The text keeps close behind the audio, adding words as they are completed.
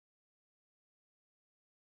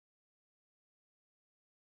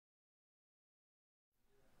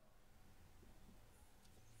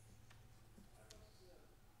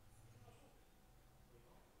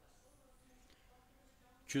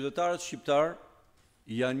Qytetarët shqiptar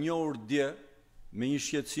janë njohur dje me një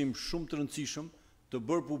shqetësim shumë të rëndësishëm të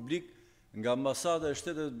bërë publik nga Ambasada e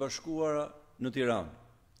Shteteve të Bashkuara në Tiranë.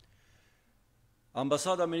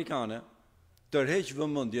 Ambasada Amerikane tërheq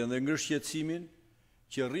vëmendjen dhe ngër shqetësimin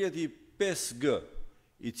që rrjeti 5G,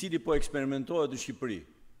 i cili po eksperimentohet në Shqipëri,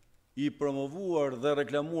 i promovuar dhe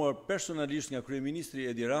reklamuar personalisht nga Kryeministri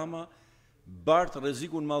Edi Rama, bart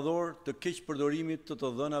rrezikun madhor të keqpërdorimit të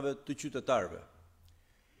dhënave të qytetarëve.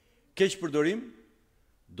 Keqpërdorim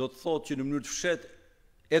do të thotë që në mënyrë të fshehtë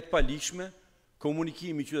e të paligjshme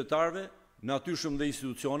komunikimi i qytetarëve, natyrshëm dhe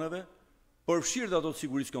institucioneve, përfshirë ato të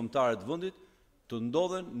sigurisë kombëtare të vendit, të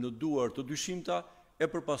ndodhen në duar të dyshimta e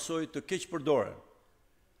përpasojë të keqpërdoren.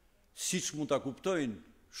 Siç mund ta kuptojnë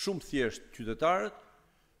shumë thjesht qytetarët,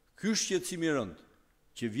 ky shqetësim i rënd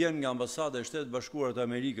që vjen nga Ambasada e Shtetit Bashkuar të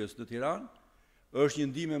Amerikës në Tiranë është një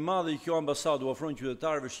ndihmë e madhe që kjo ambasadë u ofron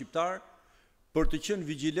qytetarëve shqiptar për të qenë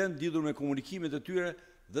vigjilent lidhur me komunikimet e tyre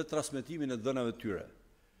dhe transmetimin e dhënave të tyre.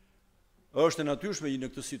 Është e natyrshme që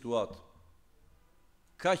në këtë situatë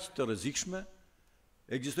kaq të rrezikshme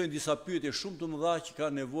ekzistojnë disa pyetje shumë të mëdha që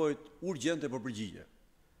kanë nevojë urgjente për përgjigje.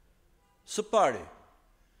 Së pari,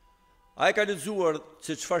 a e ka lexuar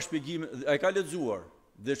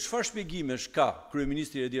dhe çfarë shpjegimesh ka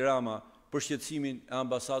Kryeministri Edi Rama për shqetësimin e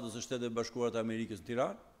Ambasadës së Shteteve Bashkuara të Amerikës në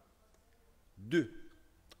Tiranë? 2.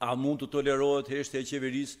 A mund të tolerohet heshtja e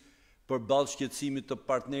qeverisë përballë shqetësimit të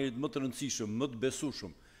partnerit më të rëndësishëm, më të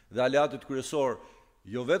besueshëm dhe aleatit kryesor,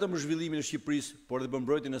 jo vetëm për zhvillimin e Shqipërisë, por edhe për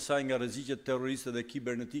mbrojtjen e saj nga rreziqet terroriste dhe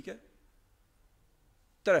kibernetike?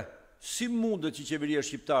 3. Si mundet që qeveria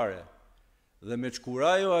shqiptare dhe me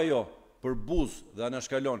çkurajo ajo për buzë dhe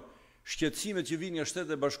anashkalon shqetësimet që vijnë nga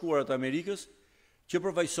Shtetet e Bashkuara të Amerikës, që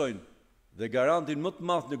përfaqësojnë dhe garantin më të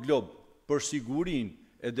madh në glob për sigurinë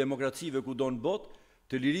e demokracive kudo në botë,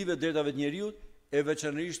 të lirive dhe drejtave të njeriut, e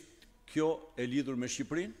veçanërisht kjo e lidhur me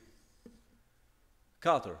Shqipërinë?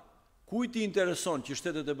 4. Kujt i intereson që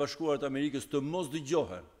Shtetet e Bashkuara të Amerikës të mos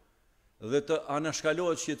dëgjohen dhe të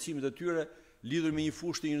anashkalohet shqetësimet e tyre lidhur me një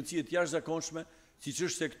fushë të rëndësie të jashtëzakonshme, siç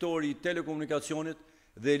është sektori i telekomunikacionit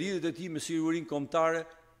dhe lidhjet e tij me sigurinë kombëtare,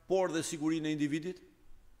 por dhe sigurinë e individit?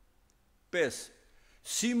 5.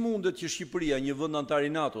 Si mundet që Shqipëria, një vend antar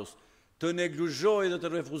i NATO-s, të neglizhojë dhe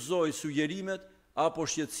të refuzojë sugjerimet apo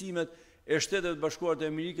shqetësimet e Shteteve të Bashkuara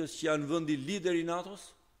të Amerikës që janë vendi lider i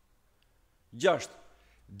NATO-s? 6.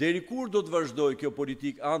 Deri kur do të vazhdojë kjo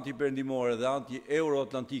politikë antiperëndimore dhe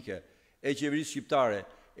anti-euroatlantike e qeverisë shqiptare,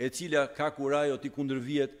 e cila ka kurajo të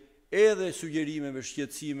kundërvihet edhe sugjerimeve,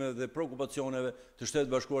 shqetësimeve dhe preokupacioneve të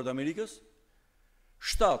Shtetit Bashkuar të Amerikës?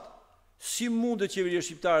 7. Si mundet qeveria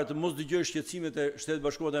shqiptare të mos dëgjojë shqetësimet e Shtetit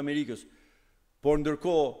Bashkuar të Amerikës, por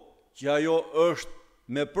ndërkohë që ajo është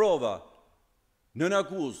me prova nën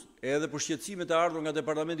akuzë edhe për shqetësimet e ardhur nga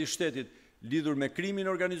Departamenti i Shtetit lidhur me krimin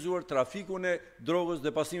organizuar, trafikun e drogës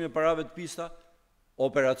dhe pasimin e parave të pista,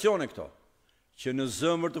 operacione këto, që në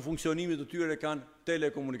zëmbër të funksionimit të tyre kanë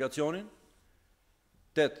telekomunikacionin?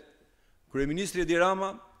 8. Kryeministri Edi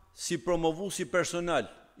Rama, si promovuesi personal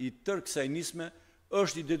i tërë kësaj nisme,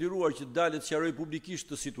 është i detyruar që dalet sqarojë publikisht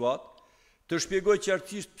të situatë, të shpjegojë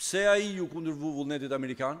qartësisht pse ai u kundërvu vullnetit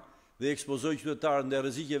amerikan dhe ekspozoi qytetarët ndaj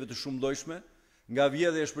rrezikeve të shumëllojshme, nga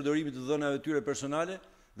vjedhja e shpërdorimit të dhënave të tyre personale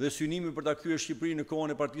dhe synimi për ta kthyer Shqipërinë në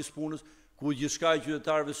kohën e Partisë Punës, ku gjithçka e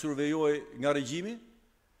qytetarëve survejohej nga regjimi?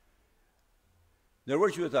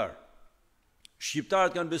 Nderuar qytetarë,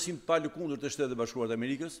 shqiptarët kanë besim të palëkundur të Shtetet e Bashkuara të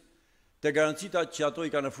Amerikës, te garancita që ato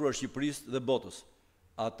i kanë ofruar Shqipërisë dhe botës.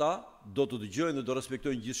 Ata do të dëgjojnë dhe do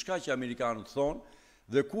respektojnë gjithçka që amerikanët thonë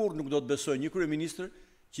dhe kur nuk do të besojnë një kryeministër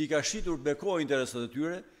që i ka shitur bekoj interesat e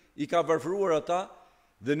tyre, i ka varfëruar ata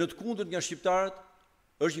dhe në të kundërt nga shqiptarët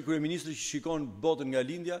është një kryeministër që shikon botën nga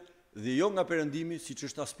lindja dhe jo nga perëndimi, siç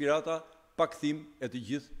është aspirata pa kthim e të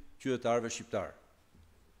gjithë qytetarëve shqiptar.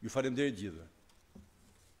 Ju falenderoj gjithëve.